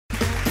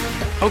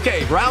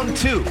Okay, round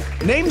 2.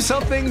 Name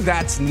something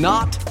that's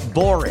not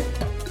boring.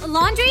 A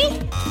laundry?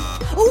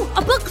 Ooh, a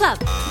book club.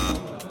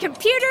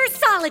 Computer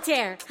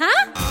solitaire,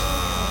 huh?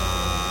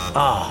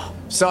 Ah,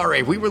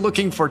 sorry, we were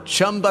looking for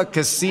Chumba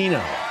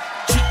Casino.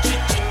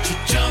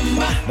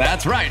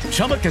 That's right,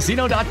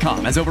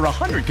 ChumbaCasino.com has over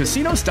 100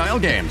 casino-style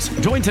games.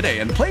 Join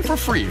today and play for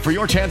free for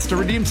your chance to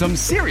redeem some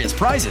serious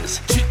prizes.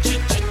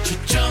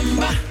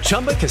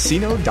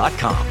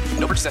 ChumbaCasino.com.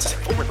 No purchase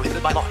necessary. Void where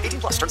prohibited by law.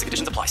 18+. Terms and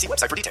conditions apply. See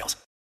website for details.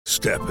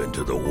 Step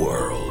into the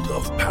world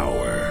of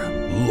power,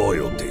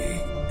 loyalty,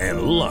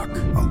 and luck.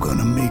 I'm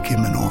gonna make him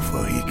an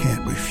offer he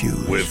can't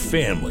refuse. With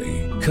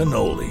family,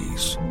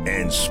 cannolis,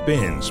 and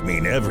spins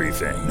mean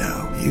everything.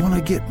 Now, you wanna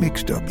get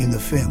mixed up in the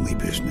family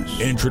business.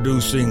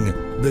 Introducing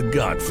The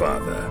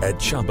Godfather at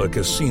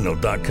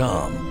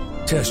ChumbaCasino.com.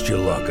 Test your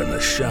luck in the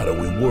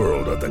shadowy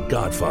world of The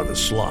Godfather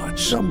slot.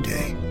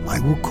 Someday, I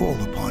will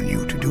call upon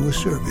you to do a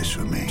service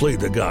for me. Play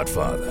The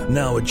Godfather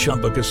now at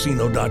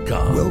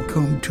ChumbaCasino.com.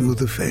 Welcome to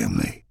the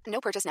family. No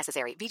purchase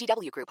necessary.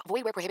 VGW Group.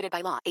 Void where prohibited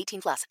by law.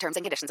 18+. Terms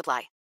and conditions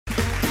apply.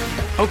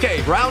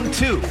 Okay, round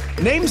 2.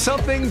 Name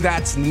something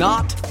that's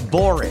not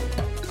boring.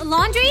 A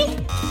laundry?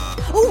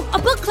 Ooh, a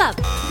book club.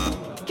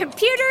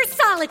 Computer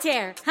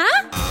solitaire,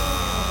 huh?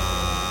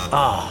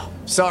 Ah,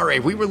 sorry,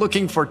 we were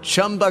looking for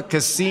Chumba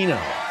Casino.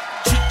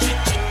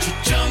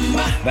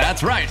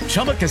 That's right,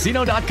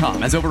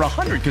 ChumbaCasino.com has over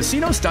 100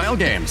 casino-style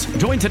games.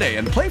 Join today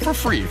and play for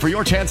free for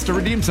your chance to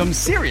redeem some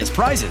serious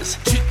prizes.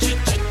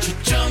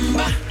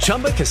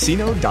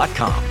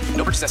 ChumbaCasino.com.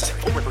 No purchase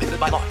necessary. Void where prohibited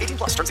by law. 18+.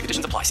 Terms and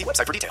conditions apply. See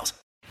website for details.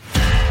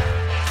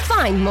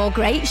 Find more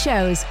great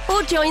shows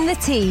or join the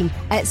team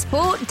at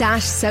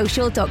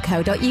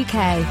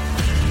sport-social.co.uk.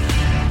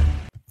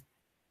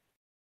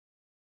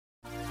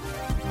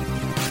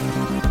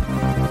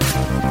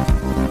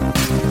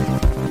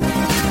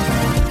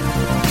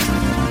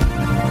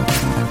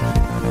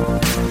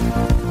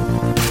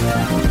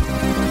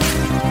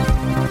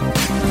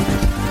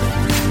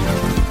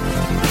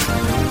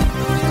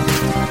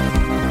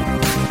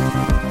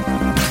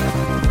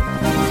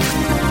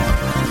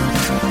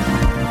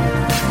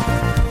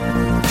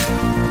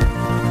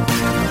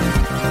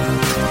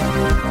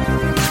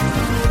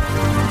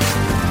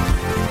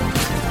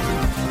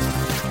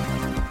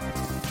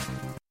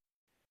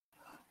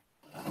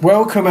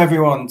 Welcome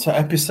everyone to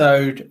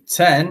episode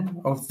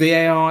 10 of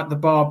VAR at the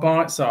Bar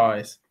Bite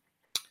Size.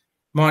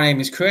 My name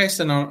is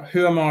Chris and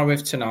who am I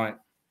with tonight?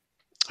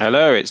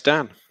 Hello, it's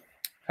Dan.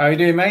 How are you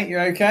doing, mate? You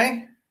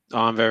okay?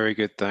 I'm very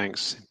good,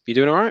 thanks. You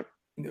doing all right?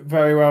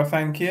 Very well,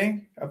 thank you.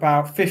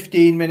 About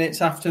 15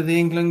 minutes after the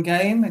England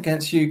game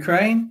against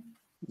Ukraine.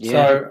 Yeah.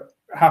 So,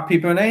 happy,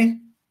 Bunny?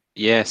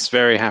 Yes,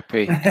 very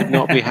happy. Could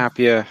not be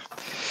happier.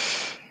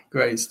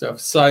 Great stuff.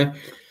 So,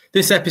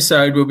 this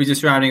episode, we'll be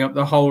just rounding up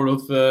the whole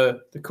of the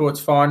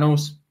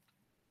quarterfinals.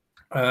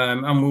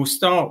 And we'll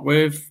start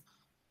with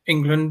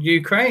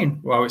England-Ukraine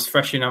while it's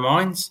fresh in our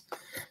minds.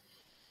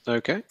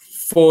 Okay.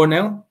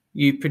 4-0.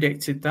 You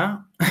predicted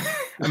that,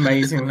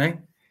 amazingly.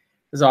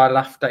 As I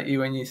laughed at you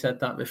when you said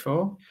that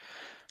before.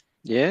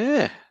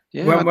 Yeah.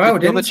 Went well,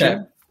 didn't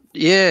it?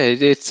 Yeah,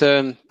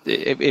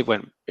 it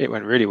went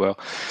really well.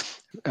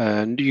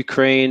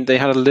 Ukraine, they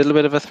had a little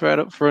bit of a threat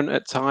up front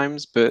at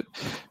times, but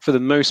for the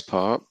most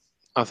part,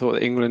 I thought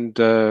that England,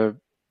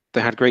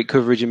 they had great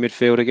coverage in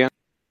midfield again.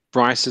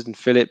 Bryson and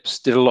Phillips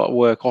did a lot of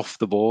work off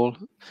the ball,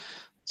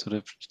 sort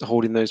of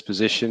holding those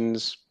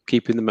positions,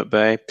 keeping them at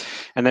bay.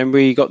 And then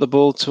we got the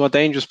ball to our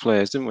dangerous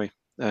players, didn't we?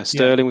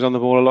 Sterling was on the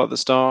ball a lot at the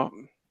start.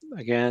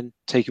 Again,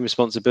 taking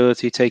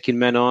responsibility, taking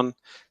men on,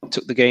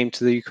 took the game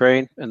to the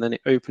Ukraine, and then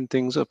it opened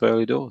things up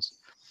early doors.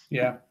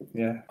 Yeah.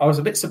 I was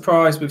a bit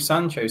surprised with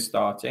Sancho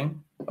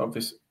starting.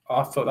 Obviously,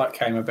 I thought that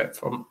came a bit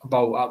from a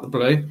bolt out the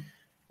blue.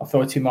 I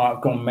thought he might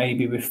have gone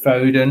maybe with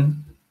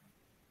Foden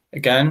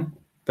again,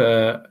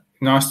 but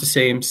nice to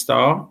see him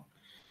start.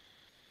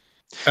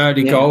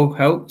 Early goal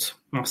helped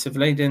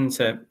massively, didn't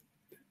it?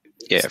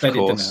 Yeah, of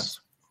course.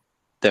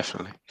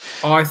 Definitely.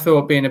 I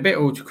thought, being a bit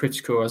ultra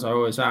critical as I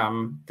always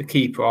am, the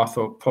keeper I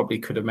thought probably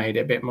could have made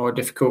it a bit more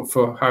difficult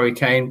for Harry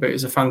Kane, but it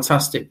was a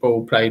fantastic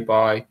ball played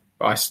by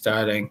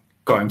Sterling.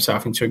 Got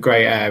himself into a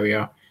great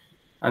area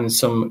and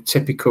some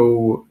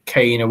typical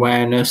Kane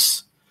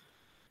awareness.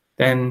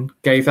 Then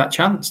gave that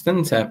chance,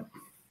 didn't it?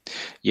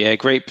 Yeah,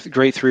 great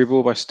through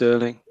ball by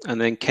Sterling. And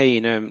then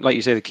Kane, like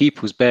you say, the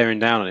keeper was bearing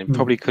down on him.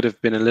 Probably could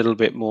have been a little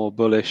bit more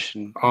bullish.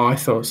 And I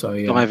thought so,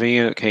 yeah. Diving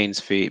in at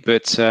Kane's feet.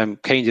 But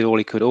Kane did all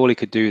he could. All he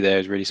could do there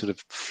is really sort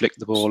of flick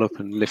the ball up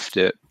and lift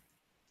it.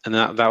 And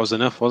that was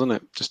enough, wasn't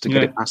it? Just to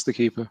get it past the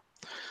keeper.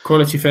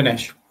 Quality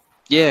finish.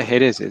 Yeah,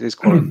 it is. It is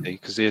quality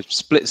because the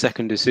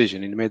split-second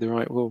decision, he made the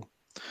right call.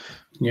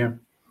 Yeah.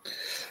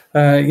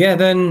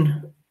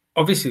 Then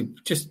obviously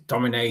just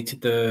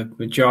dominated the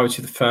majority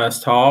of the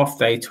first half.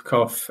 They took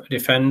off a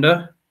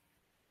defender,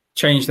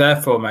 changed their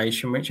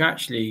formation, which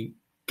actually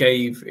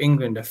gave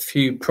England a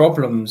few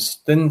problems,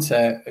 didn't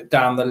it?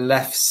 Down the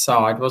left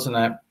side, wasn't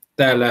it?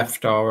 Their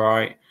left, all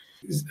right.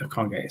 I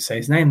can't get to say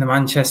his name. The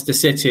Manchester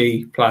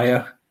City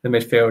player, the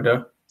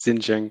midfielder.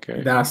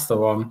 Zinchenko. That's the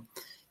one.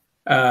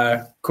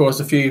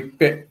 Caused a few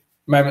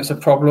moments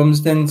of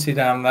problems, didn't he,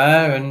 down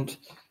there, and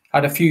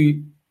had a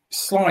few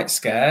slight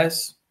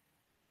scares,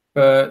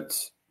 but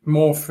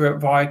more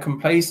via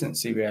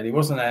complacency, really,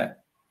 wasn't it?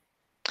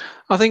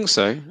 I think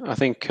so. I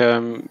think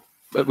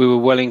we were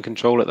well in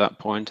control at that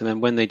point, and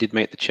then when they did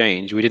make the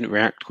change, we didn't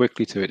react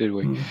quickly to it, did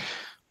we?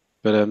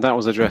 But that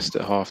was addressed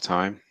at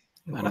half-time,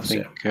 and I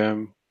think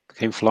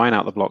came flying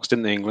out the blocks,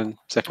 didn't they, England?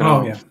 Second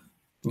half.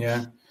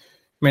 Yeah.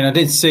 I mean, I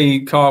did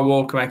see Kyle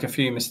Walker make a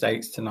few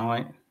mistakes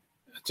tonight.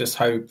 I just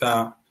hope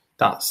that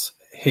that's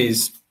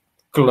his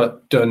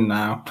glut done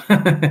now.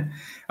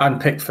 And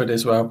Pickford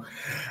as well.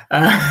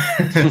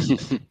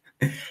 But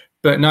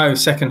no,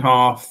 second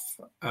half,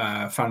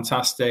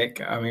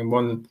 fantastic. I mean,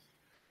 one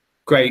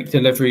great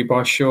delivery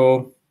by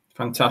Shaw,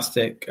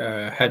 fantastic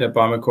header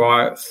by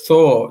Maguire.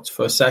 Thought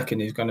for a second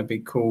he's going to be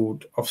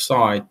called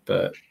offside,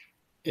 but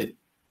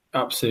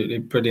absolutely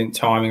brilliant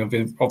timing of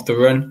the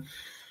run.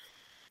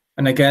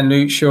 And again,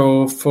 Luke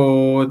Shaw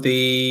for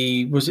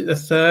was it the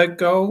third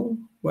goal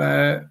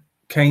where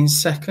Kane's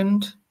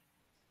second?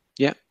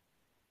 Yeah.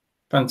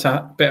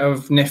 Fantastic. Bit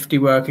of nifty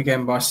work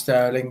again by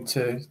Sterling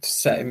to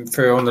set him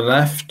through on the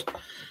left.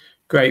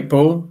 Great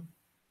ball.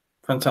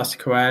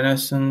 Fantastic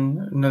awareness and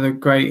another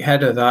great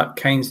header that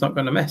Kane's not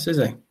going to miss, is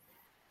he?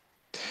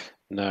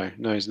 No,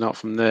 he's not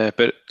from there.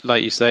 But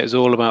like you say, it was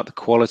all about the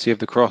quality of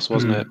the cross,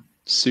 wasn't it?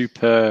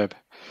 Superb.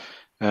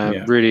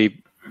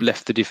 Really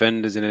left the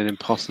defenders in an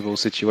impossible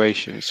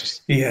situation. It's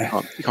just you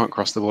can't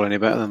cross the ball any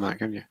better than that,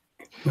 can you?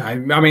 No, I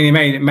mean,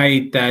 it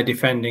made their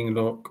defending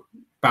look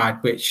bad,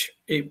 which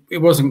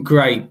it wasn't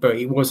great, but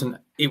it wasn't.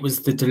 It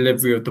was the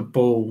delivery of the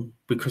ball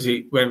because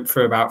it went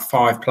through about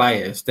 5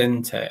 players,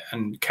 didn't it?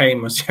 And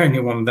Kane was the only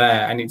one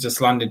there, and it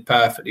just landed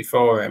perfectly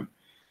for him.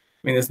 I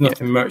mean, there's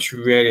nothing much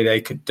really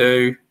they could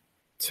do,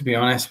 to be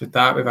honest, with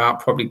that,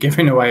 without probably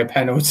giving away a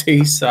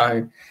penalty.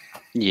 So,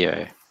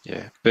 yeah.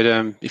 But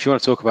if you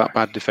want to talk about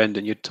bad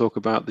defending, you'd talk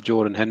about the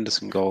Jordan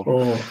Henderson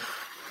goal.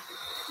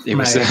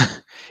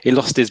 He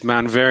lost his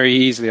man very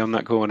easily on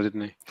that corner,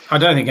 didn't he? I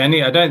don't think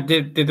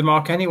did they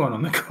mark anyone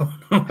on the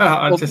corner?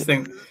 I just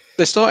think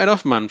they started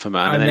off man for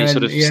man, and then he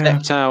sort of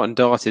stepped out and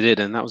darted in,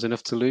 and that was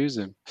enough to lose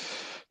him.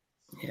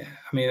 Yeah,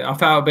 I mean, I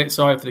felt a bit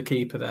sorry for the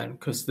keeper then,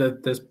 because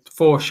there's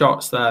 4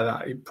 shots there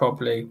that he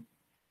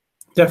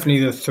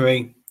definitely the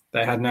 3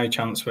 they had no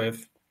chance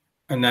with.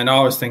 And then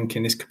I was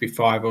thinking this could be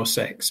 5 or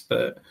 6,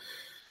 but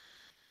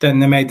then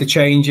they made the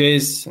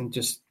changes and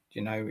just,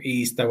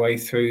 eased their way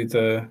through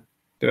the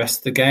rest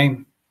of the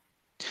game.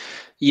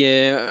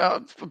 Yeah,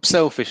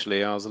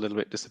 selfishly, I was a little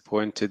bit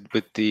disappointed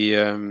with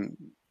the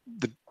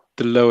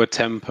lower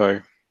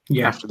tempo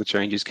after the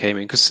changes came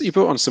in, because you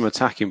brought on some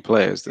attacking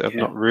players that have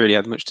not really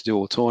had much to do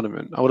all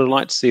tournament. I would have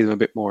liked to see them a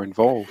bit more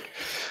involved.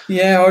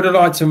 Yeah, I would have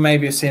liked to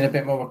maybe have seen a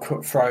bit more of a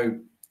cutthroat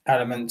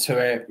element to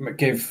it,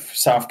 give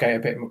Southgate a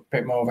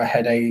bit more of a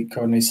headache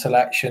on his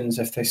selections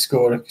if they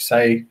scored,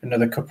 say,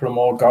 another couple of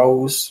more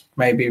goals,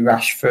 maybe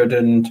Rashford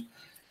and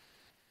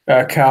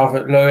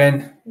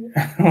Calvert-Lewin,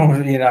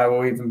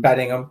 or even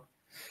Bellingham.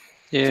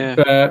 Yeah,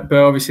 but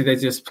obviously they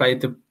just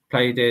played it.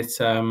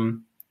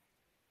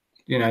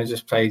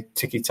 Just played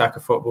tiki-taka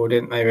football,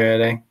 didn't they?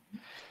 Really,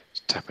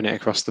 just tapping it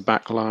across the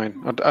back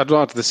line. I'd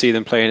rather to see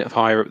them playing it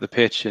higher up the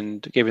pitch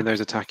and giving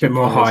those attacking bit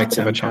more high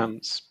tempo, a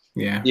chance.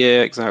 Yeah,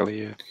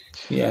 exactly.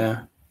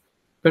 Yeah.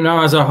 But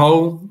no, as a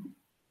whole,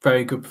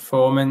 very good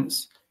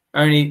performance.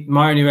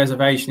 My only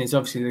reservation is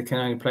obviously they can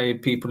only play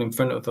people in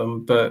front of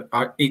them, but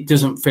it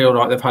doesn't feel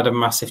like they've had a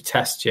massive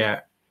test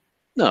yet.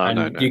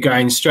 No. You're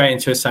going straight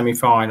into a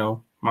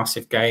semi-final,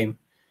 massive game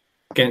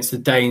against the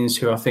Danes,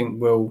 who I think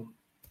will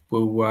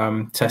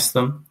test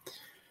them.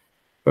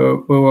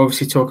 But we'll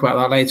obviously talk about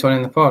that later on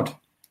in the pod.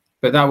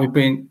 But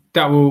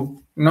that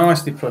will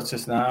nicely put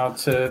us now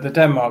to the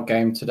Denmark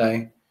game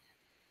today.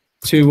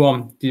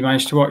 2-1. Did you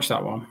manage to watch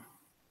that one?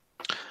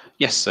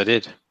 Yes, I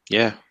did.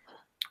 Yeah.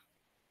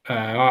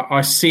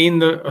 I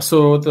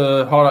saw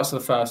the highlights of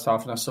the first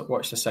half, and I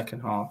watched the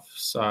second half.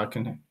 So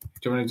do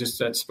you want to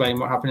just explain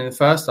what happened in the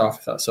first half,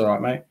 if that's all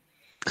right, mate?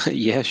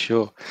 Yeah,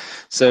 sure.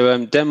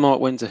 So Denmark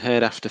went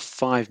ahead after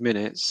 5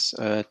 minutes.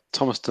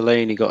 Thomas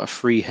Delaney got a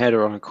free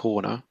header on a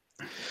corner,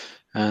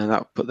 and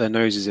that put their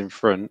noses in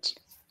front.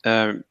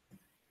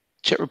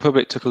 Czech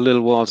Republic took a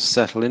little while to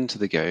settle into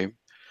the game.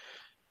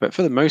 But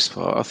for the most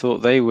part, I thought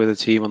they were the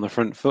team on the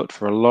front foot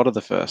for a lot of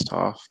the first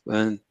half.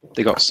 And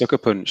they got sucker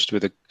punched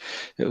it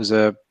was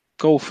a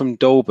goal from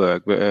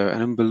Dolberg, but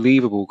an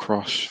unbelievable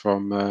cross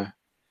from,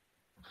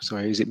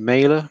 is it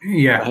Mæhle?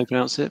 Yeah. How do you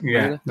pronounce it?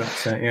 Yeah, Mæhle?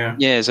 that's it, yeah.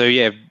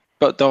 Yeah,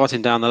 but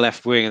darting down the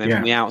left wing and then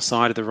from the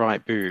outside of the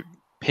right boot,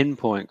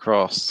 pinpoint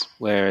cross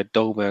where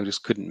Dolberg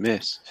just couldn't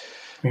miss.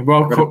 I mean,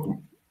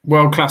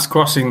 world-class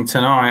crossing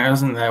tonight,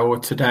 hasn't there? Or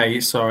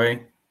today,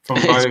 sorry.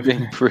 It's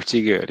been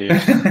pretty good,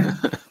 yeah.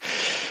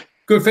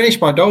 Good finish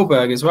by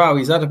Dolberg as well.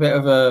 He's had a bit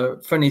of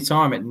a funny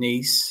time at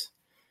Nice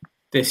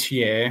this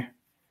year.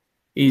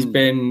 He's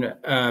been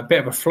a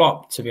bit of a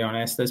flop, to be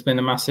honest. There's been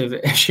a massive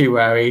issue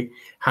where he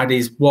had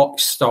his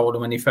watch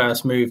stolen when he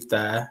first moved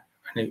there,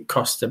 and it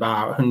cost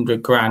about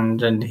 100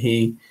 grand, and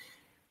he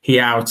he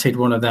outed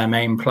one of their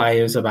main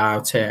players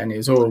about it, and it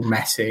was all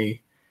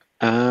messy.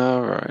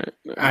 Right.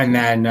 And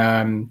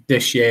then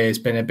this year has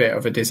been a bit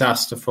of a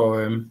disaster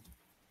for him,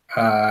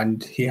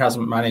 and he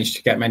hasn't managed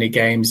to get many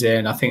games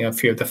in. I think a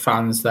few of the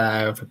fans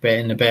there have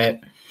been a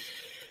bit.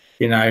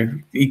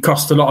 He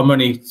cost a lot of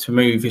money to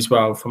move as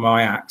well from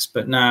Ajax,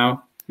 but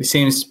now he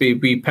seems to be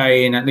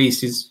repaying at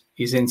least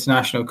his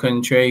international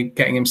country,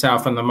 getting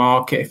himself on the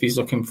market if he's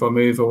looking for a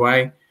move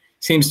away.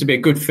 Seems to be a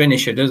good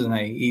finisher, doesn't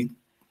he?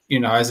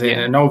 As in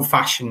an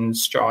old-fashioned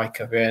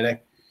striker, really.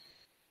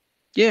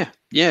 Yeah,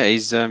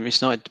 he's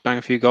started to bang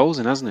a few goals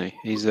in, hasn't he?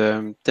 He's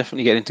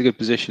definitely getting into good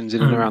positions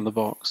in and around the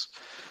box.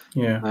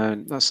 Yeah,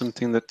 that's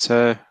something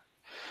that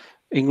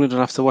England will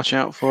have to watch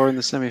out for in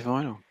the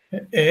semi-final.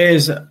 It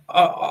is.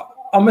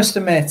 I must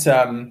admit,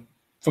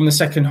 from the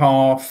second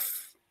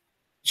half,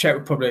 Czech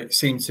Republic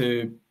seemed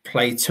to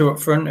play two up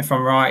front. If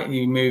I'm right,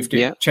 he moved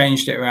it,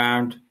 changed it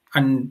around,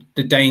 and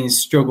the Danes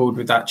struggled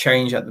with that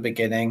change at the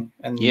beginning.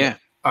 And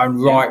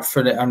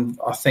rightfully, and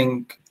I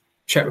think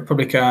Czech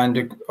Republic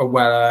earned a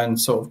well-earned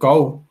sort of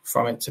goal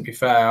from it, to be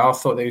fair. I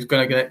thought they was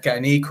going to get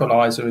an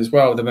equaliser as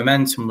well. The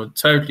momentum was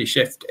totally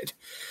shifted.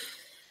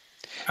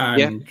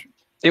 And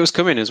it was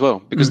coming as well,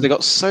 because they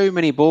got so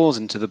many balls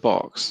into the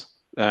box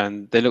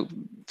and they looked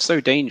so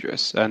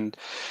dangerous. And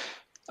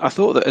I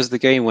thought that as the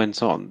game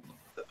went on,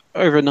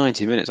 over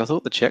 90 minutes, I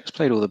thought the Czechs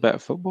played all the better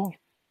football,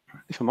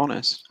 if I'm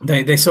honest.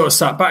 They sort of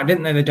sat back,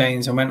 didn't they, the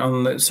Danes, and went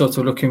on sort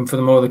of looking for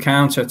more of the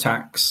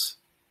counter-attacks.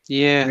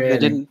 Yeah, really. They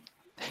didn't.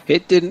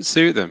 It didn't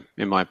suit them,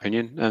 in my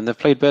opinion, and they've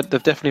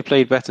definitely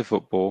played better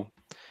football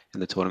in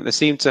the tournament. They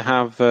seem to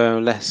have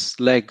less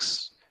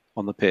legs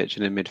on the pitch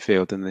and in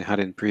midfield than they had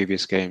in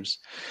previous games.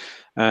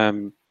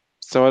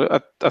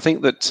 So I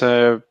think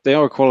that they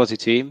are a quality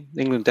team.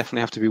 England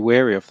definitely have to be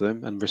wary of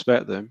them and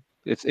respect them.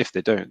 If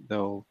they don't,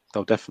 they'll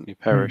definitely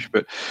perish.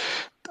 But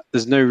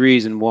there's no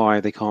reason why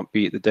they can't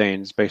beat the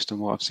Danes based on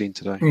what I've seen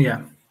today.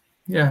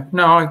 Yeah.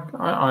 No,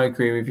 I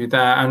agree with you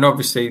there. And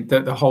obviously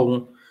the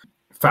whole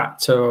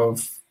factor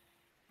of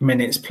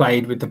minutes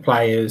played with the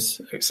players,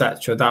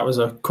 etc. That was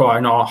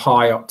quite a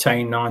high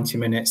octane 90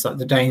 minutes that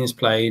the Danes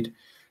played,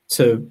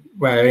 to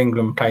where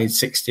England played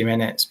 60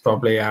 minutes,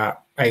 probably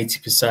at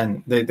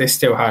 80%. They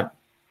still had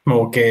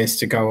more gears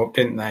to go up,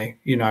 didn't they?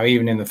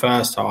 Even in the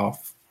first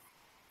half.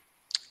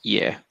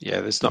 Yeah.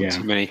 There's not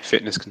too many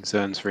fitness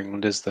concerns for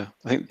England, is there?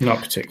 I think not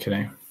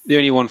particularly. The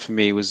only one for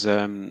me was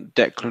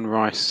Declan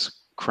Rice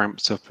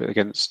cramped up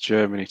against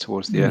Germany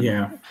towards the end.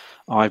 Yeah,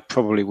 I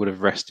probably would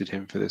have rested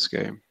him for this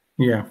game.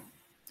 Yeah,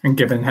 and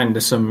given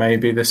Henderson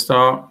maybe the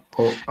start.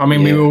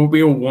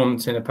 We all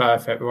want in a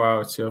perfect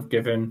world to have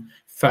given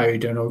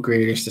Foden or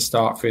Grealish to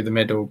start through the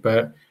middle,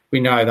 but we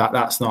know that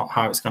that's not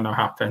how it's going to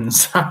happen.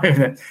 So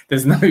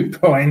there's no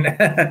point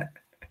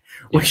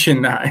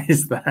wishing that,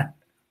 is there?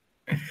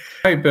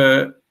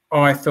 But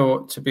I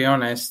thought, to be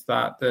honest,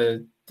 that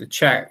the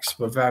Czechs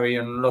were very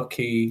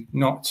unlucky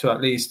not to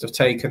at least have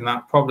taken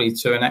that probably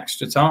to an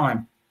extra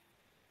time,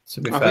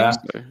 to be fair.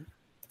 Think so.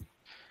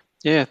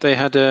 Yeah, they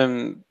had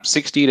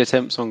 16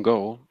 attempts on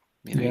goal.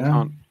 You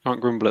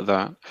can't grumble at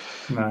that.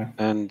 No.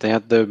 And they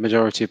had the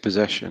majority of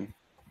possession.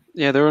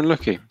 Yeah, they were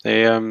unlucky.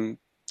 They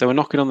were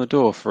knocking on the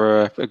door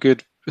for a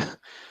good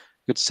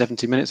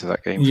 70 minutes of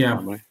that game.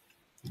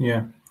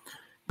 Yeah.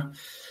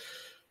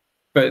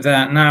 But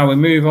now we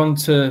move on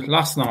to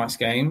last night's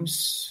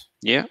games.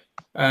 Yeah.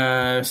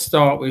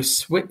 Start with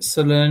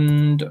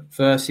Switzerland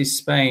versus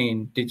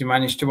Spain. Did you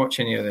manage to watch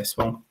any of this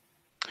one?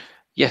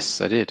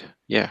 Yes, I did.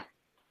 Yeah.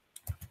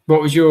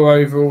 What was your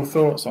overall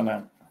thoughts on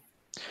it?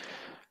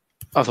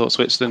 I thought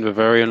Switzerland were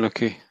very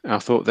unlucky. I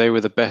thought they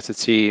were the better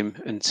team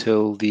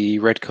until the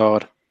red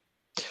card.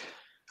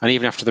 And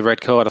even after the red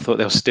card, I thought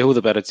they were still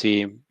the better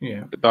team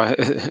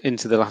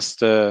into the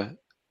last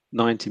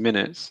 90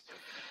 minutes.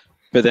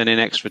 But then in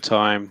extra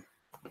time,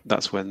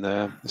 that's when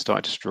they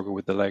started to struggle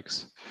with the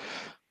legs.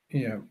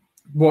 Yeah.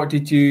 What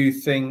did you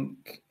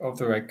think of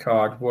the red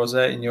card? Was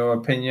it, in your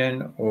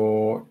opinion,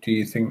 or do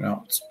you think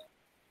not?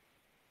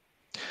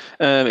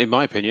 In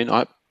my opinion,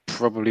 I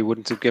probably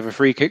wouldn't have given a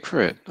free kick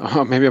for it.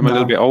 Maybe I'm a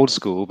little bit old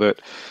school,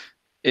 but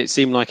it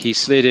seemed like he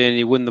slid in,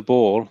 he won the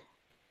ball,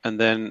 and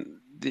then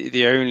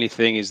the only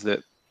thing is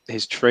that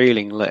his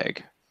trailing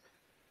leg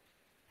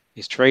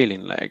was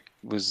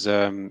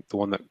the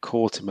one that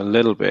caught him a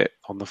little bit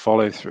on the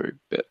follow-through,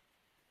 but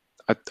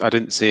I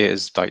didn't see it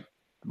as like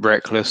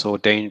reckless or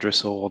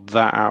dangerous or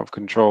that out of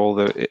control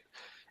that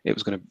it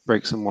was going to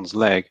break someone's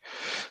leg.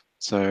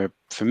 So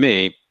for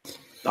me,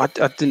 I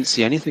didn't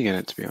see anything in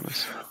it, to be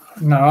honest.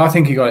 No, I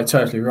think he got it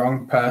totally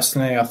wrong,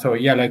 personally. I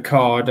thought yellow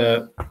card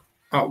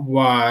at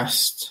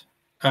worst.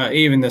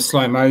 Even the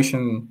slow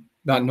motion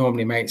that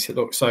normally makes it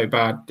look so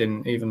bad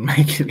didn't even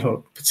make it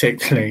look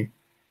particularly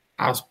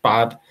as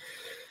bad.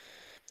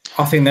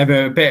 I think they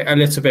were a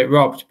little bit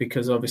robbed,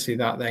 because obviously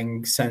that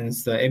then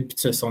sends the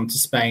impetus onto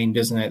Spain,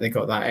 doesn't it? They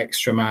got that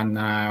extra man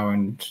now,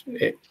 and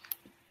it.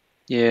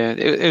 Yeah,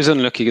 it was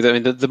unlucky. I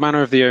mean, the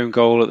manner of the own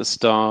goal at the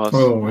start.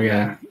 Oh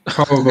yeah,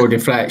 horrible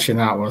deflection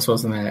that was,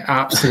 wasn't it?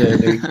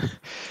 Absolutely.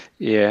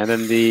 Yeah, and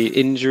then the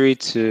injury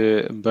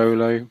to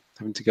Mbolo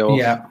having to go off.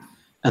 Yeah.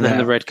 And then Yeah.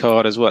 the red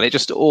card as well. It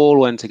just all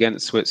went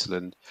against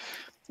Switzerland.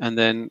 And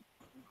then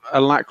a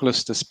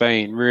lackluster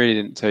Spain really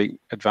didn't take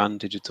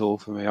advantage at all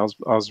for me. I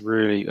was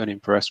really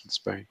unimpressed with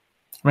Spain.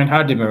 I mean,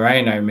 how did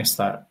Moreno miss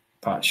that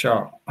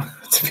shot?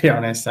 To be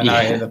honest, I know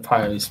he hit the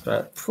post,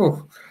 but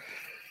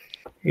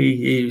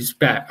he was a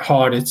bit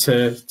harder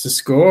to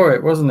score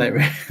it, wasn't it,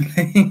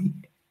 really?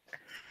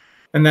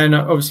 And then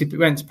obviously we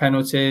went to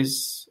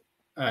penalties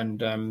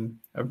and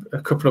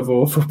a couple of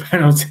awful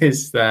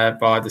penalties there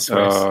by the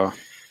Swiss.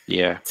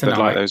 Yeah, tonight. I'd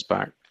like those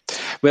back.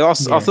 Well,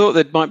 I thought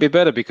that might be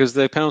better because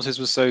the penalties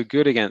were so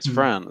good against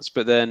France,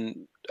 but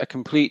then a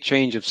complete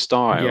change of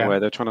style where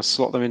they're trying to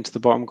slot them into the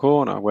bottom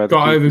corner. Where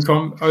got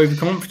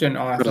overconfident,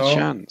 I got thought. A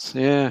chance,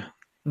 yeah.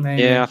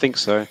 Maybe. Yeah, I think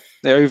so.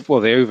 They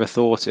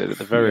overthought it at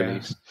the very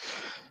least.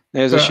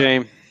 There's a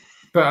shame.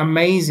 But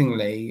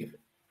amazingly,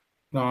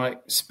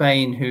 like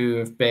Spain, who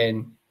have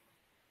been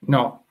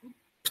not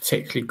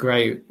particularly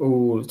great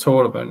all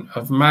tournament,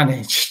 have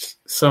managed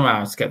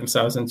somehow to get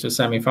themselves into a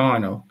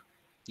semi-final.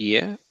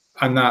 Yeah.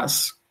 And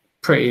that's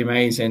pretty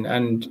amazing.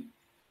 And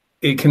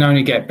it can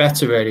only get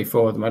better, really,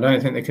 for them. I don't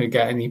think they could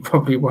get any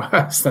probably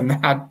worse than they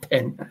had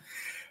been.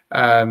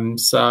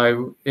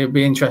 So it'll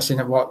be interesting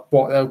what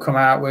they'll come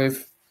out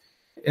with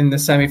in the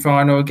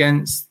semi-final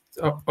against,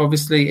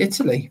 obviously,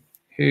 Italy,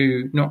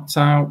 who knocked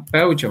out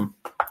Belgium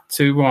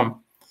 2-1.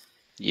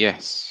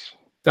 Yes.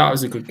 That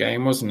was a good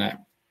game, wasn't it?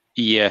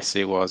 Yes,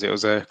 it was. It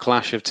was a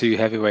clash of two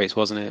heavyweights,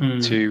 wasn't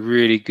it? Two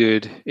really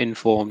good,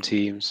 informed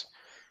teams.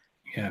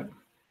 Yeah.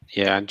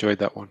 Yeah, I enjoyed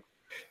that one.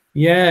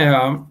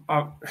 Yeah.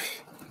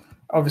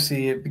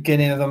 Obviously, at the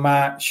beginning of the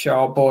match,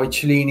 our boy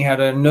Cellini had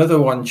another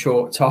one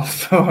chalked off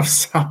for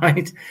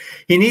offside.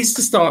 He needs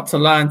to start to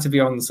learn to be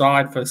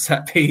onside for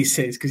set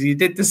pieces because he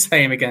did the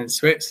same against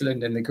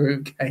Switzerland in the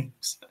group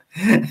games.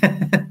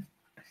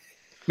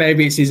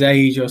 Maybe it's his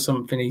age or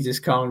something. He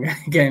just can't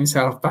get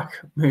himself back,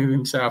 move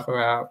himself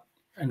around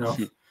enough.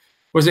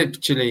 Was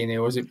it Cellini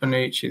or was it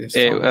Bonucci this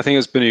time? I think it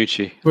was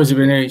Bonucci. Was it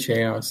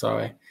Bonucci? Oh,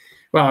 sorry.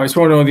 Well, it's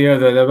one or the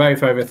other. They're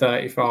both over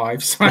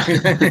 35. So.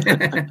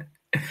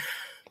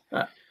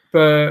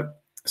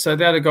 But so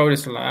they had a goal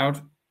disallowed.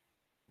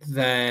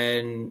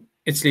 Then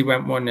Italy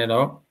went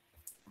 1-0 up.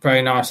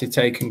 Very nicely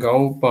taken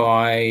goal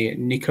by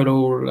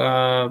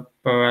Niccolò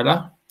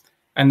Barella.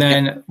 And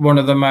then one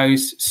of the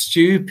most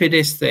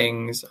stupidest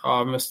things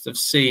I must have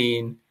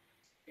seen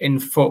in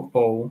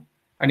football,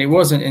 and it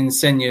wasn't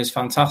Insigne's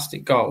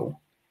fantastic goal.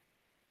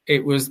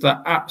 It was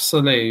the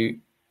absolute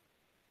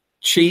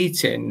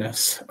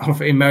cheatingness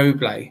of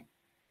Immobile.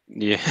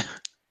 Yeah.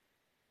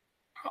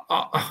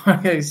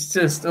 It's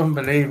just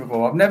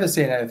unbelievable. I've never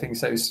seen anything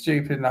so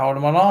stupid in the whole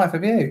of my life.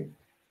 Have you?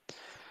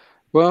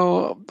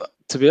 Well,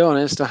 to be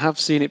honest, I have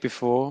seen it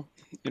before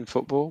in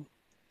football.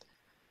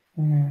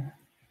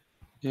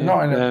 Yeah,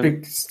 not in a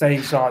big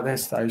stage like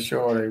this, though.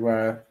 Surely,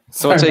 where.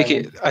 So I take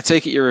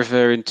it you're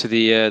referring to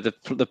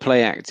the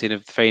play acting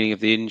of feigning of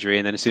the injury,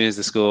 and then as soon as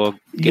the score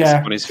gets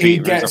up on his feet, he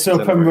gets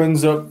up and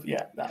runs up.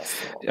 Yeah,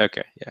 that's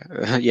okay.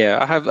 Yeah,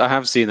 yeah. I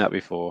have seen that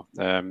before.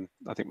 I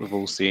think we've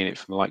all seen it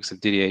from the likes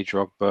of Didier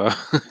Drogba.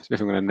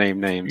 If I'm going to name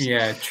names.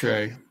 Yeah,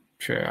 true.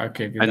 I'll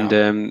give you that.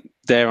 And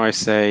dare I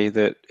say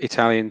that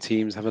Italian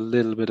teams have a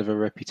little bit of a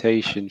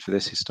reputation for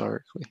this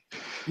historically.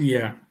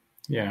 Yeah.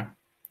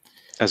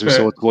 As we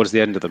saw towards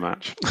the end of the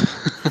match.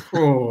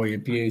 Oh, your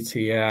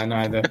beauty! Yeah, I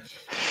know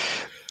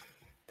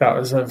that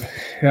was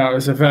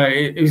a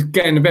very. It was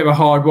getting a bit of a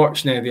hard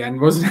watch near the end,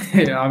 wasn't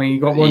it? I mean,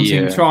 you got one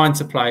team trying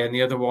to play, and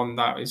the other one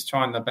that is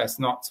trying their best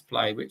not to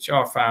play, which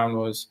I found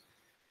was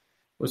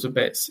a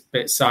bit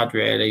sad,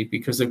 really,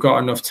 because they've got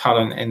enough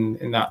talent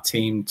in that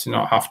team to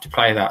not have to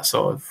play that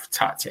sort of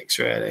tactics,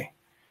 really.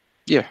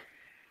 Yeah,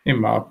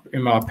 in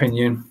my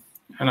opinion,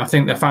 and I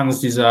think the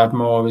fans deserve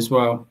more as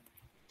well.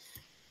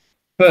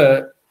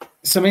 But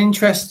some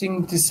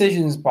interesting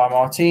decisions by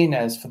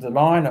Martinez for the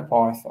lineup,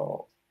 I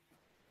thought.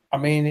 I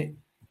mean,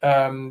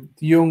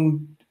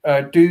 young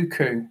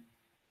Dooku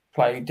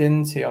played,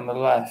 didn't he, on the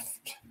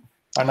left?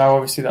 I know,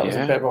 obviously, that was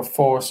a bit of a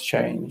forced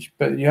change,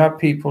 but you have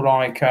people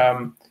like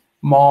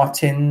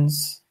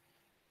Martins,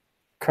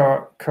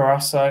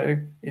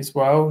 Carasso as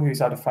well, who's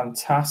had a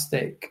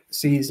fantastic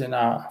season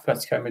at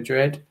Atletico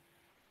Madrid.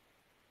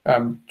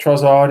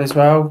 Trossard as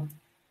well.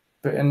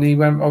 And he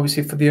went,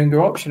 obviously, for the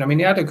younger option. I mean,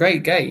 he had a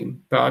great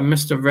game, but I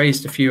must have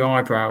raised a few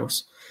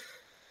eyebrows.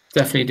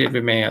 Definitely did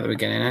with me at the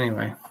beginning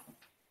anyway.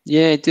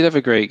 Yeah, he did have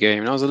a great game.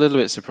 And I was a little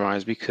bit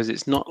surprised because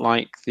it's not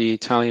like the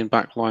Italian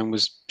backline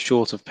was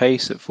short of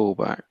pace at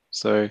fullback.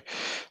 So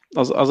I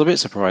was a bit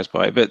surprised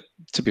by it. But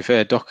to be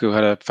fair, Doku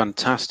had a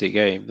fantastic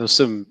game. There was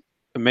some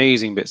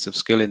amazing bits of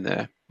skill in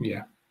there.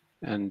 Yeah.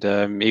 And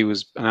he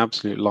was an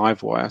absolute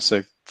live wire.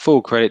 So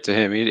full credit to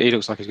him. He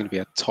looks like he's going to be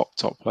a top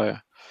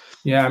player.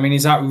 Yeah, I mean,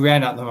 he's at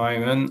Rennes at the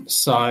moment,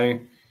 so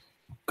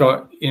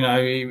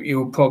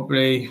he'll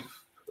probably,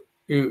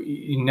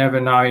 you never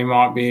know, he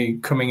might be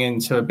coming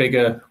into a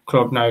bigger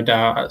club, no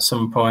doubt, at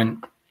some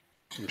point.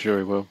 I'm sure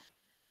he will.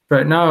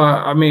 But no,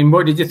 I mean,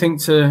 what did you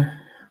think to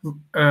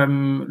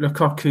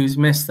Lukaku's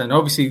missed, then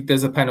obviously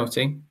there's a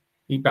penalty.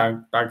 He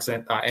bags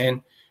that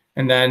in,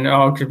 and then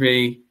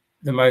arguably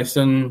the most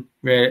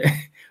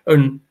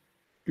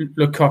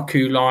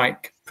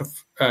Lukaku-like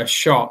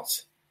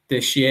shot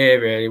this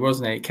year, really,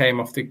 wasn't it? It came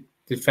off the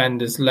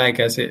defender's leg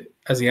as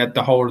he had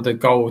the whole of the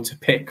goal to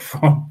pick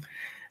from.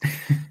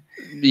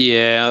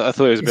 Yeah, I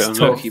thought it was a bit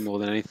unlucky tough. more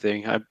than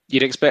anything.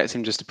 You'd expect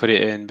him just to put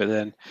it in, but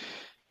then,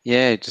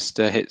 it just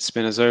hit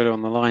Spinazzola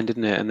on the line,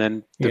 didn't it? And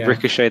then the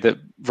ricochet that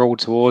rolled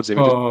towards him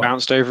just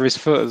bounced over his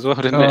foot as well,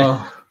 didn't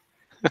it?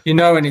 You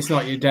know when it's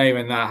not your day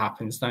when that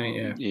happens, don't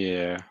you?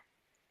 Yeah.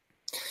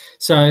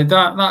 So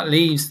that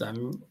leaves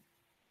them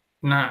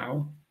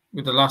now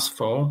with the last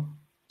four.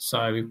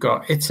 So we've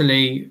got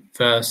Italy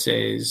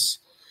versus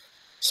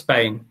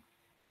Spain.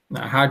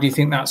 Now, how do you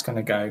think that's going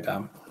to go,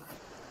 Dan?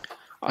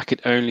 I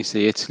could only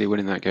see Italy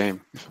winning that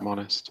game, if I'm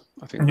honest.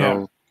 I think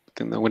they'll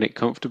win it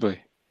comfortably.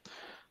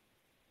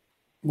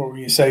 What will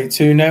you say,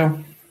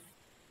 2-0?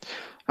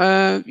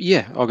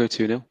 Yeah, I'll go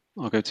 2-0.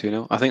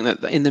 I think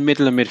that in the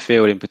middle of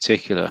midfield in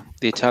particular,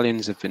 the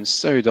Italians have been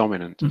so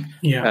dominant.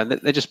 Yeah.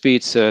 They just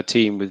beat a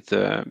team with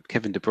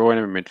Kevin De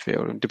Bruyne in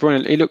midfield. And De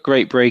Bruyne, he looked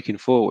great breaking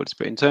forwards,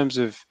 but in terms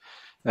of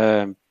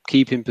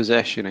keeping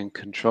possession and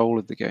control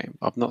of the game,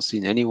 I've not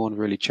seen anyone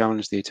really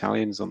challenge the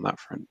Italians on that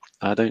front.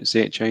 I don't see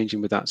it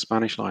changing with that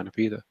Spanish lineup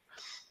either.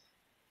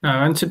 No,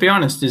 and to be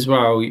honest as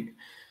well,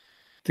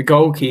 the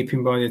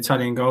goalkeeping by the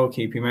Italian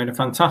goalkeeper, he made a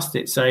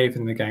fantastic save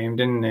in the game,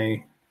 didn't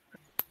he?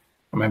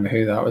 I remember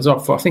who that was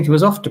off for. I think it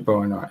was off De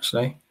Bruyne,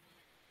 actually.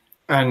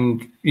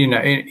 And,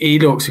 he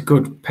looks a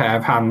good pair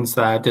of hands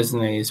there,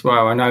 doesn't he, as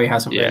well? I know he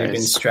hasn't really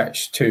been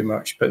stretched too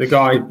much, but the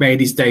guy made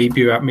his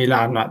debut at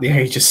Milan at the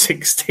age of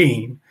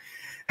 16.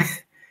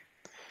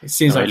 It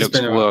seems like he looks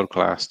world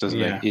class, doesn't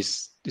he?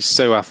 He's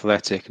so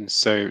athletic and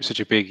such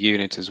a big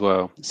unit as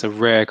well. It's a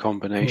rare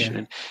combination.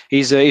 And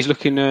he's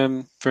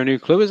looking for a new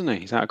club, isn't he?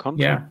 He's out of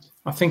contract. Yeah,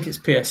 I think it's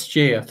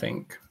PSG, I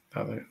think,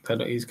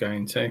 that he's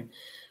going to.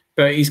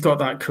 But he's got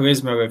that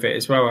charisma with it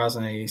as well,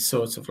 hasn't he? He's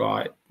sort of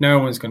like, no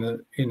one's going to,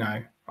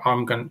 no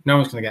one's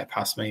going to get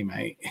past me,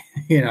 mate.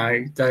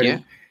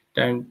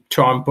 Don't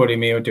try and bully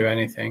me or do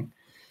anything.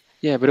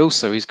 Yeah, but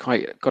also he's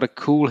got a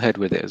cool head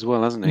with it as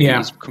well, hasn't he? Yeah.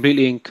 He's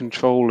completely in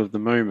control of the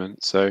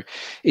moment. So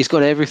he's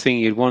got everything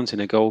you'd want in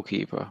a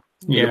goalkeeper.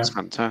 He looks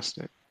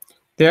fantastic.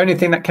 The only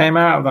thing that came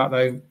out of that,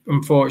 though,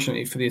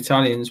 unfortunately for the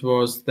Italians,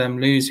 was them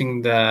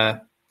losing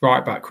their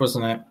right back,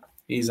 wasn't it?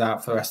 He's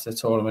out for the rest of the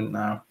tournament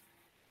now.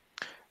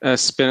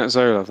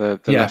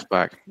 Spinazzola, the left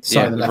back.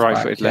 Sorry, the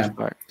right-footed left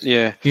back.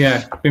 Yeah.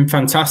 Yeah, been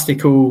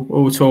fantastic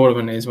all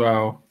tournament as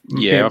well.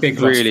 Yeah,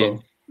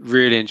 I've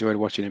really enjoyed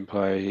watching him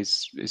play.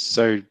 He's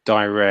so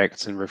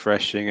direct and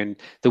refreshing, and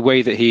the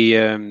way that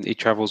he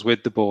travels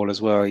with the ball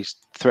as well. He's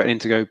threatening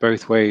to go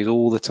both ways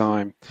all the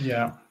time.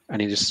 Yeah,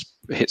 and he just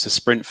hits a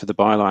sprint for the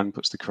byline,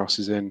 puts the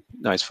crosses in.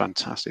 No, it's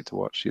fantastic to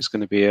watch. It's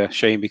going to be a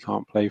shame he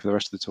can't play for the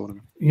rest of the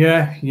tournament.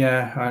 Yeah,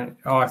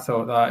 I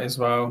thought that as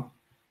well.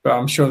 But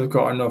I'm sure they've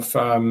got enough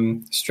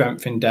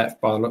strength in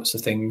depth by the looks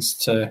of things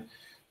to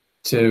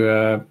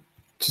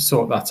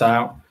sort that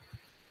out.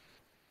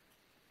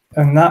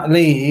 And that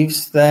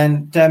leaves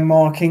then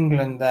Denmark,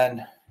 England.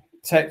 Then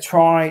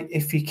try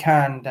if you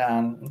can,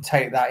 Dan, and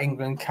take that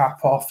England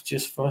cap off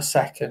just for a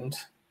second.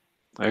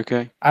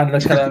 Okay. And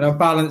look at it on a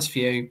balanced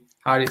view.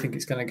 How do you think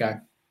it's going to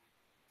go?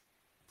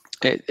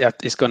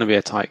 It's going to be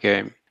a tight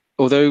game.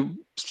 Although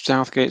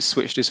Southgate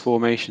switched his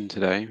formation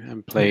today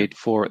and played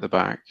 4 at the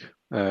back.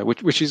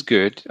 Which is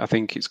good. I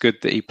think it's good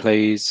that he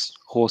plays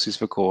horses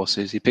for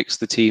courses. He picks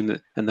the team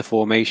and the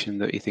formation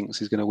that he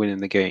thinks is going to win in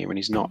the game, and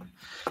he's not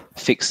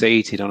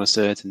fixated on a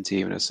certain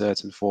team and a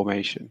certain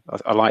formation.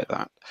 I like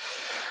that.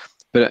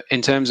 But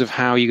in terms of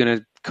how you're going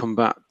to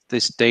combat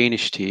this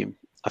Danish team,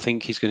 I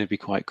think he's going to be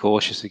quite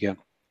cautious again.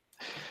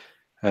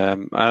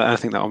 I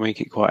think that will make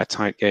it quite a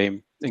tight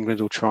game.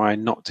 England will try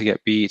not to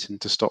get beat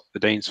and to stop the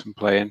Danes from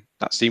playing.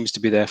 That seems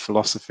to be their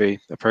philosophy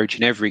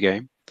approaching every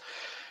game.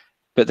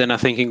 But then I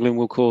think England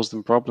will cause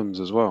them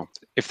problems as well.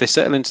 If they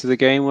settle into the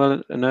game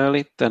well and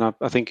early, then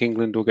I think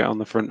England will get on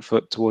the front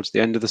foot towards the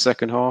end of the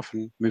second half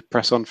and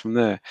press on from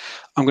there.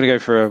 I'm going to go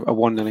for a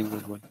 1-0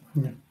 England win.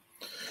 Yeah.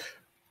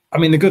 I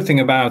mean, the good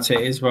thing about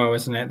it as well,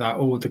 isn't it, that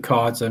all the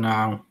cards are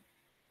now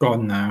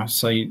gone now.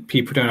 So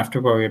people don't have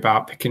to worry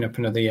about picking up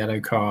another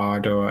yellow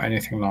card or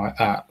anything like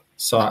that.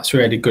 So that's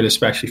really good,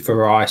 especially for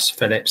Rice,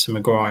 Phillips and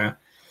Maguire.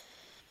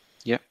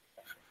 Yeah.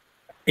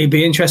 It'd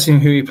be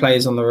interesting who he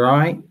plays on the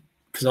right.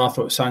 Because I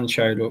thought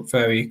Sancho looked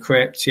very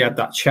crypt. He had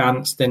that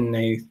chance, didn't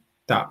he?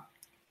 That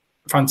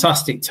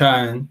fantastic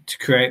turn to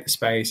create the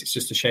space. It's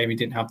just a shame he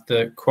didn't have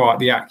quite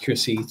the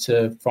accuracy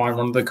to find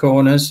one of the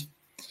corners.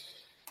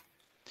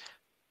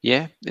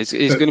 Yeah, it's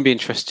going to be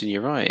interesting.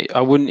 You're right.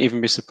 I wouldn't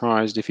even be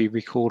surprised if he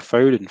recalled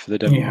Foden for the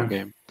Denmark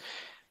game.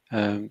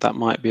 That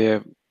might be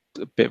a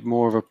bit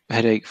more of a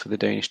headache for the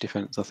Danish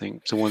defence, I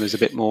think. Someone who's a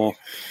bit more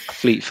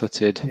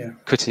fleet-footed,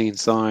 cutting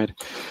inside.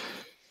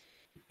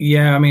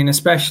 Yeah, I mean,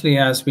 especially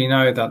as we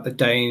know that the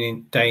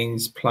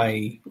Danes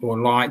play or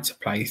like to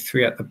play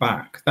three at the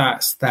back.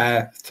 That's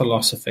their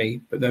philosophy,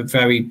 but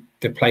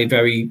they play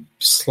very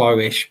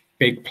slowish,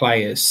 big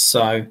players.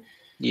 So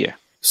yeah,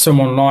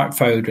 someone like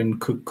Foden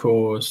could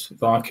cause,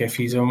 like if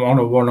he's on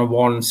a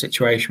one-on-one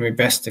situation with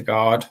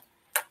Vestergaard,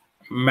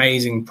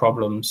 amazing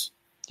problems.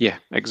 Yeah,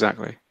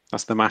 exactly.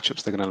 That's the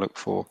matchups they're going to look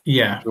for.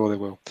 Yeah, I'm sure they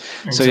will.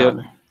 exactly. So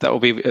yeah, that will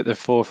be at the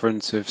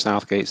forefront of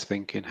Southgate's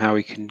thinking, how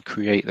he can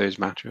create those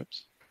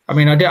matchups. I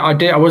mean,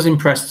 I was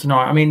impressed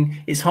tonight. I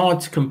mean, it's hard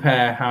to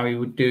compare how he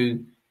would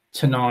do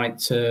tonight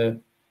to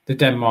the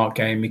Denmark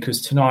game,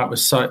 because tonight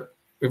was so,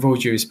 with all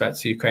due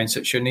respect to Ukraine,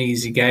 such an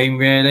easy game,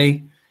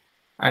 really.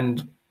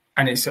 And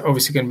it's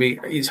obviously going to be,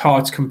 it's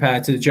hard to compare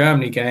to the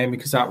Germany game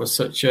because that was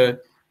such a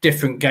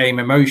different game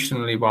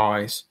emotionally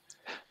wise.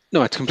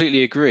 No, I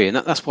completely agree. And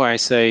that's why I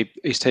say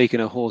he's taking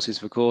a horses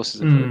for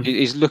courses approach.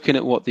 He's looking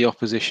at what the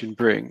opposition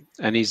bring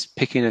and he's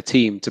picking a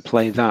team to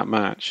play that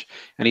match.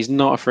 And he's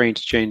not afraid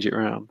to change it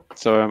around.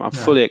 So I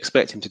fully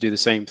expect him to do the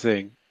same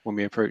thing when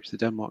we approach the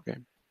Denmark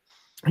game.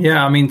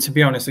 Yeah, I mean, to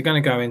be honest, they're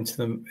going to go into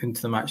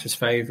the match as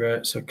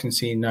favourites. I can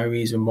see no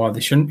reason why they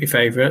shouldn't be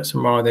favourites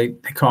and why they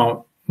can't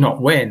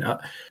not win.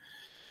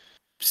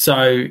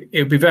 So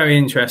it'll be very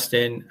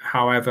interesting.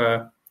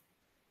 However,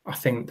 I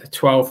think the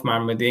 12th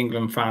man with the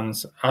England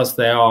fans, as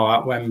they are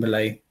at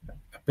Wembley,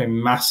 have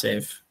been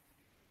massive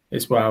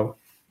as well.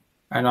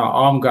 And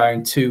I'm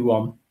going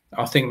 2-1.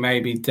 I think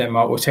maybe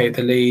Denmark will take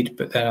the lead,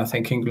 but then I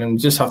think England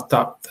just have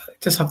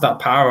that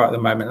power at the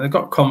moment. They've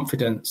got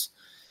confidence.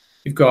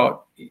 You've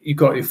got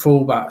your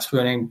fullbacks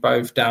running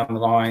both down the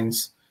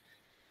lines.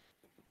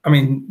 I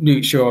mean,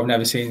 Luke Shaw, I've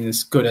never seen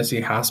as good as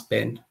he has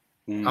been.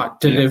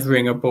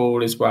 Delivering a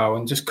ball as well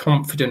and just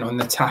confident on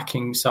the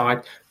attacking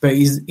side, but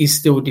he's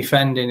still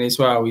defending as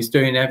well. He's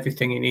doing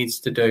everything he needs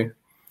to do.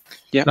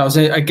 Yeah, I was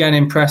again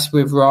impressed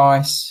with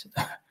Rice.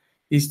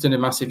 He's done a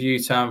massive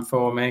U-turn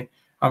for me,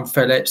 and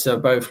Phillips are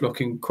both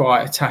looking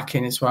quite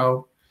attacking as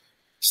well.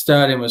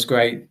 Sterling was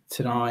great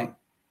tonight.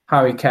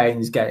 Harry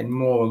Kane's getting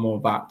more and more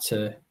back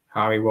to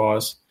how he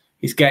was.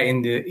 He's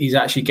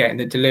actually getting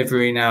the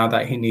delivery now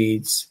that he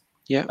needs.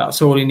 Yeah,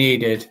 that's all he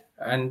needed.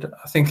 And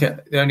I think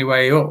the only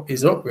way up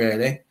is up,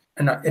 really.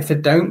 And if they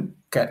don't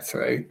get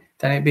through,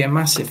 then it'd be a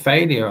massive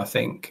failure, I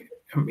think.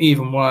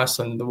 Even worse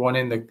than the one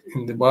in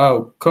the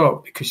World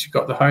Cup, because you've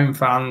got the home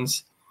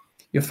fans,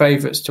 your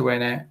favourites to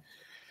win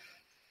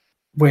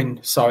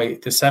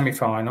the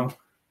semi-final.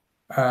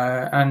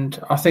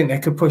 And I think they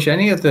could push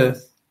any of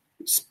the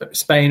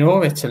Spain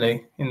or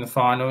Italy in the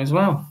final as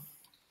well.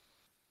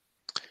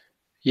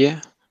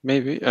 Yeah.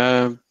 Maybe.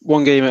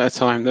 One game at a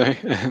time, though.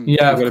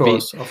 Yeah, of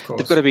course.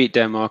 They've got to beat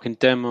Denmark, and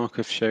Denmark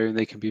have shown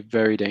they can be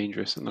very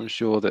dangerous, and I'm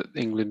sure that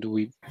England will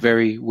be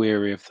very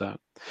weary of that.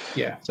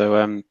 Yeah.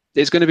 So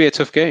it's going to be a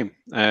tough game.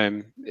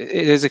 It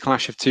is a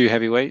clash of two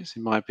heavyweights,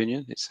 in my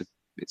opinion.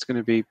 It's going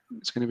to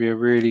be a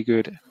really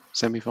good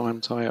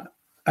semi-final tie-up.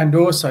 And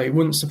also, it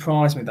wouldn't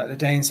surprise me that the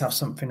Danes have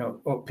something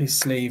up his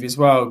sleeve as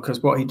well,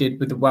 because what he did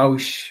with the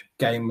Welsh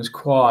game was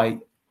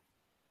quite,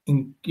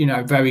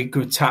 very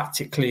good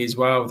tactically as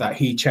well, that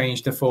he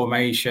changed the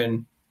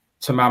formation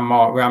to man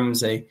Mark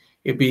Ramsey.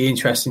 It'd be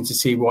interesting to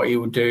see what he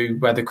will do,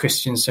 whether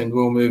Christensen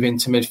will move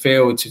into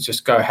midfield to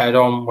just go head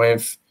on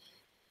with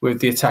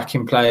the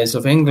attacking players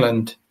of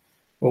England,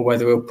 or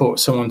whether he'll put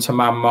someone to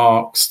man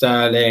mark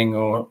Sterling,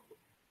 or,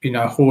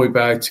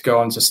 Højbjerg to go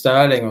on to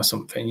Sterling or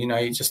something.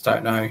 You just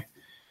don't know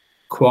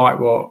quite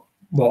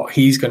what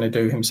he's going to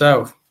do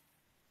himself.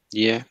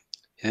 Yeah.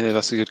 Yeah,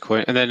 that's a good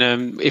point. And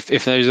then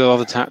if those are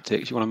other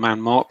tactics, you want to man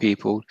mark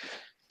people,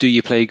 do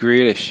you play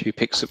Grealish, who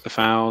picks up the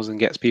fouls and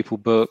gets people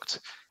booked?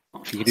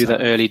 If you can do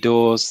that early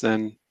doors,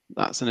 then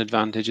that's an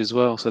advantage as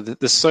well. So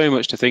there's so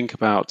much to think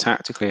about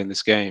tactically in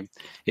this game.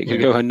 It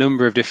can go a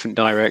number of different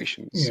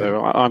directions. Yeah.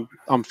 So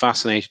I'm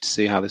fascinated to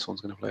see how this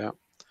one's going to play out.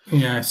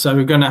 Yeah, so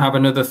we're going to have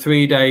another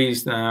 3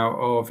 days now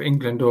of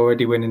England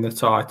already winning the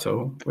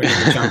title, winning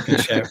the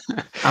championship,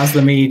 as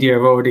the media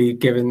have already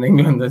given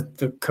England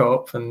the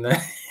cup and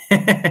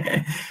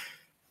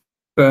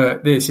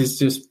but this is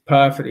just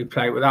perfectly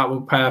played. That will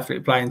perfectly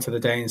play into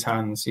the Danes'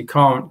 hands. You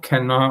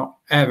cannot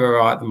ever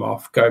write them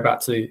off. Go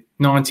back to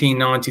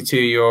 1992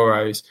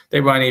 Euros.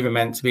 They weren't even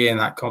meant to be in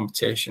that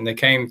competition. They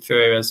came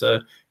through as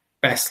a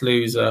best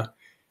loser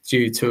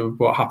due to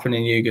what happened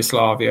in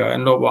Yugoslavia.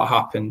 And look what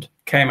happened.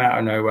 Came out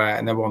of nowhere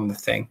and they won the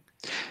thing.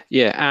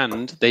 Yeah,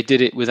 and they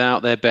did it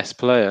without their best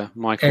player,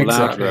 Michael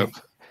Laudrup.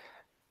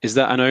 Is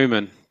that an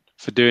omen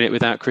for doing it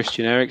without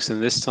Christian Eriksen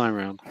this time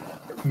round?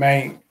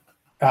 Mate,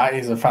 that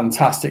is a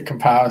fantastic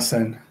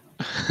comparison.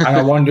 And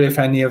I wonder if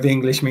any of the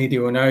English media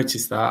will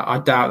notice that. I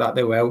doubt that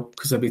they will,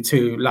 because they'll be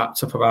too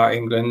lapped up about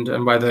England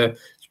and whether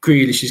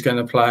Grealish is going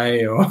to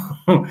play or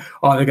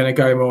are they going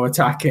to go more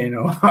attacking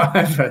or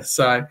whatever.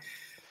 So,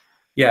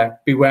 yeah,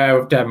 beware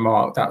of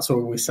Denmark. That's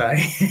all we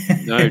say.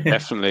 No,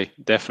 definitely.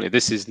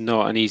 This is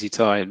not an easy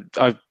tie.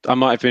 I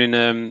might have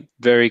been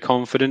very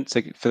confident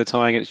for the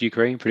tie against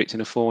Ukraine, predicting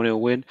a 4-0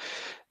 win.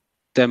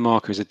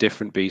 Denmark is a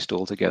different beast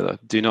altogether.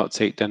 Do not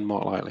take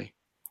Denmark lightly.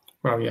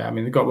 Well, yeah, I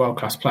mean, they've got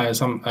world-class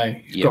players, haven't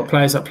they? You've Yeah. got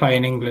players that play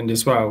in England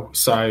as well.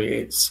 So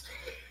it's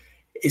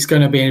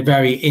going to be a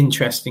very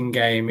interesting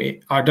game.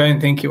 I don't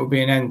think it will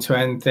be an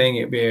end-to-end thing.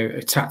 It'll be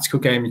a tactical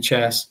game of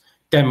chess.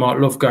 Denmark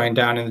love going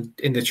down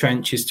in the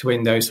trenches to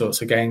win those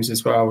sorts of games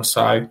as well.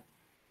 So,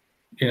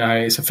 you know,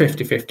 it's a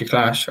 50-50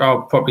 clash.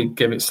 I'll probably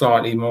give it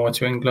slightly more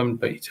to England,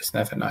 but you just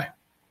never know.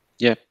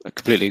 Yeah, I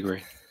completely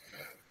agree.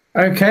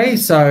 Okay,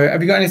 so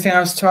have you got anything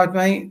else to add,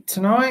 mate,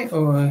 tonight?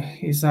 Or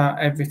is that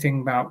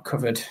everything about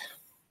covered?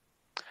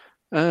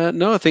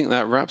 No, I think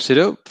that wraps it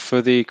up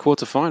for the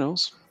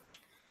quarterfinals.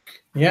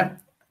 Yeah,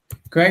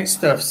 great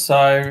stuff.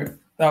 So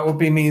that will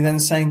be me then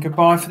saying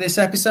goodbye for this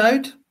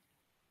episode.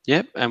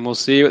 Yep, and we'll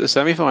see you at the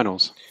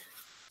semi-finals.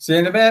 See you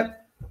in a bit.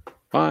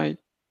 Bye.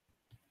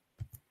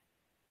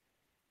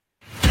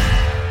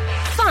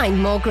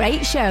 Find more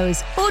great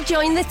shows or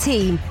join the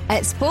team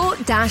at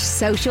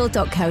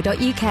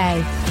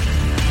sport-social.co.uk.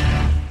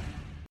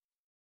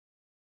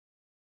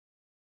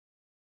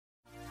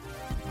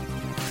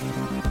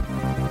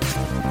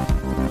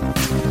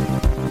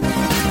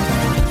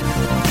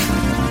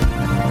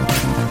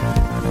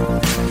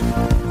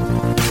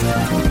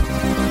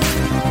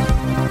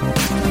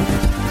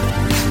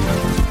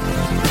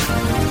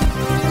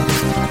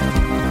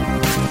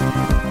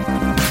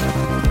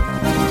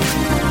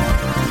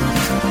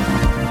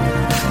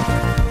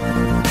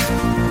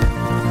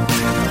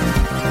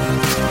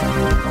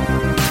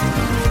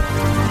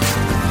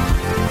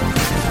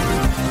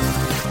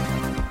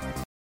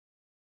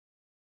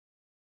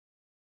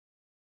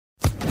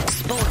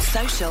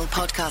 Social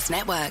Podcast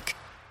Network.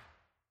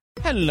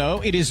 Hello,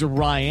 it is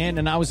Ryan,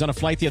 and I was on a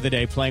flight the other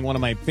day playing one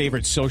of my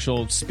favorite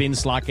social spin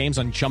slot games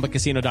on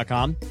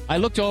ChumbaCasino.com. I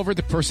looked over at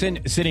the person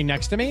sitting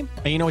next to me,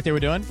 and you know what they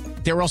were doing?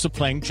 They were also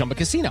playing Chumba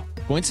Casino.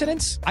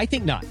 Coincidence? I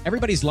think not.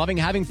 Everybody's loving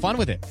having fun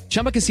with it.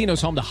 Chumba Casino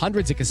is home to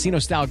hundreds of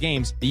casino-style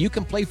games that you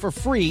can play for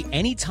free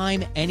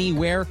anytime,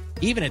 anywhere,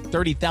 even at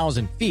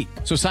 30,000 feet.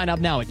 So sign up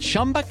now at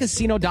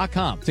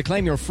ChumbaCasino.com to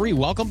claim your free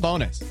welcome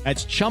bonus.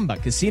 That's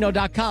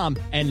ChumbaCasino.com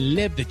and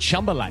live the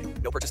Chumba life.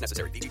 No purchase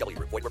necessary. VGW.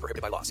 Void where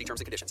prohibited by law. See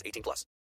terms and conditions. 18+.